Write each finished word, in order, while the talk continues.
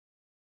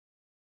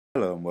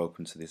Hello and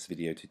welcome to this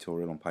video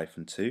tutorial on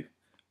Python 2.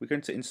 We're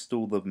going to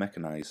install the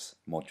Mechanize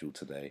module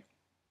today.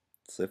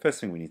 So the first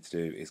thing we need to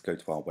do is go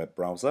to our web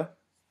browser.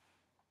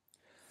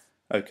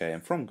 Okay,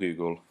 and from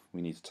Google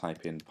we need to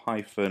type in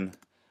Python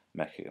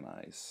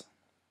Mechanize.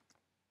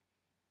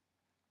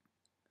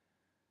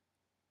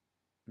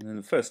 And then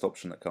the first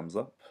option that comes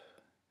up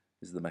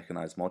is the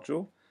Mechanize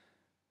module.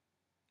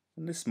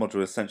 And this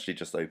module essentially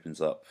just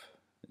opens up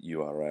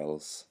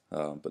URLs,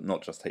 but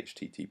not just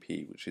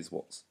HTTP, which is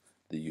what's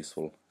the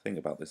useful thing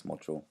about this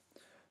module.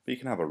 But you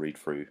can have a read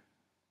through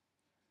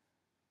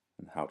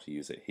and how to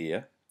use it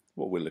here.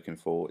 What we're looking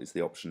for is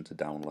the option to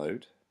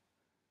download.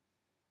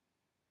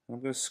 And I'm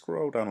going to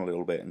scroll down a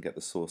little bit and get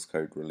the source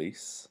code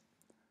release.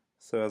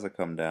 So as I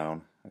come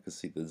down, I can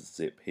see the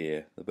zip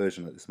here. The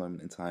version at this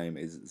moment in time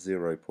is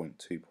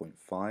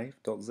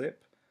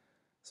 0.2.5.zip.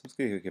 So I'm just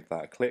going to give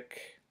that a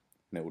click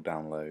and it will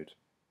download.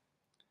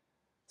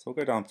 So I'll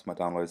go down to my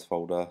downloads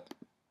folder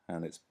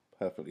and it's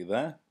perfectly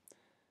there.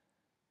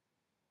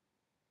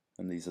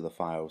 And these are the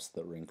files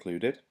that were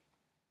included.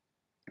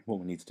 What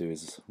we need to do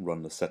is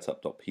run the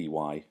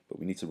setup.py, but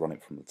we need to run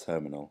it from the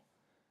terminal.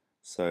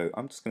 So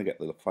I'm just going to get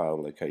the file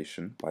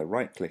location by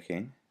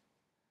right-clicking,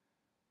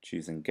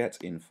 choosing Get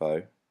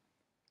Info,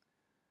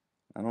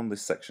 and on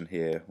this section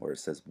here where it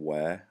says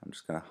Where, I'm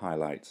just going to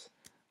highlight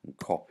and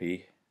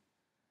copy.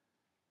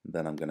 And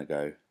then I'm going to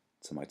go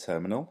to my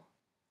terminal.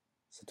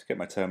 So to get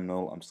my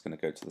terminal, I'm just going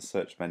to go to the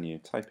search menu,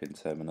 type in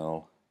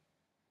terminal,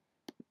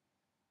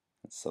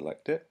 and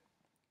select it.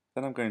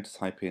 Then I'm going to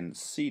type in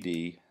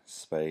cd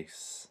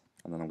space,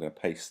 and then I'm going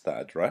to paste that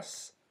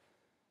address.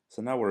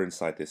 So now we're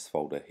inside this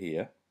folder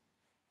here,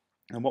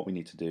 and what we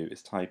need to do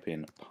is type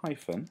in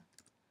Python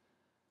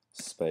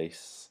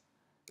space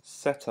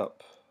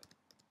setup.py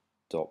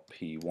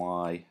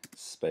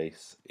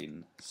space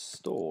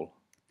install,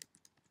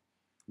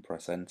 and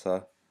press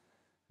enter,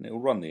 and it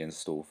will run the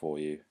install for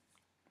you,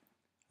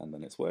 and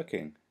then it's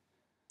working.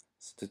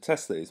 So to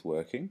test that it's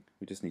working,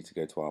 we just need to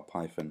go to our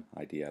Python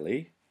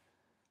IDLE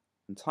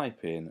and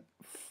type in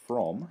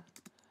from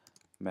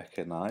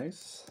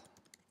Mechanize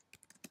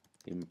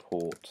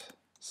import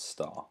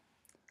star.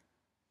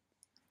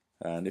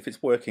 And if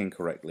it's working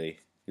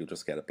correctly, you'll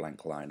just get a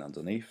blank line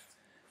underneath.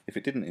 If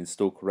it didn't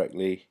install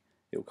correctly,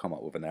 it will come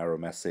up with an error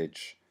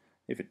message.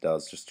 If it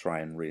does, just try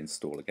and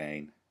reinstall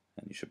again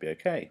and you should be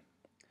okay.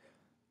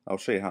 I'll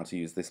show you how to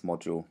use this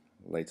module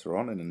later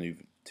on in a new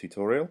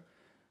tutorial.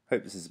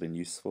 Hope this has been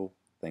useful.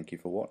 Thank you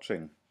for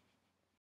watching.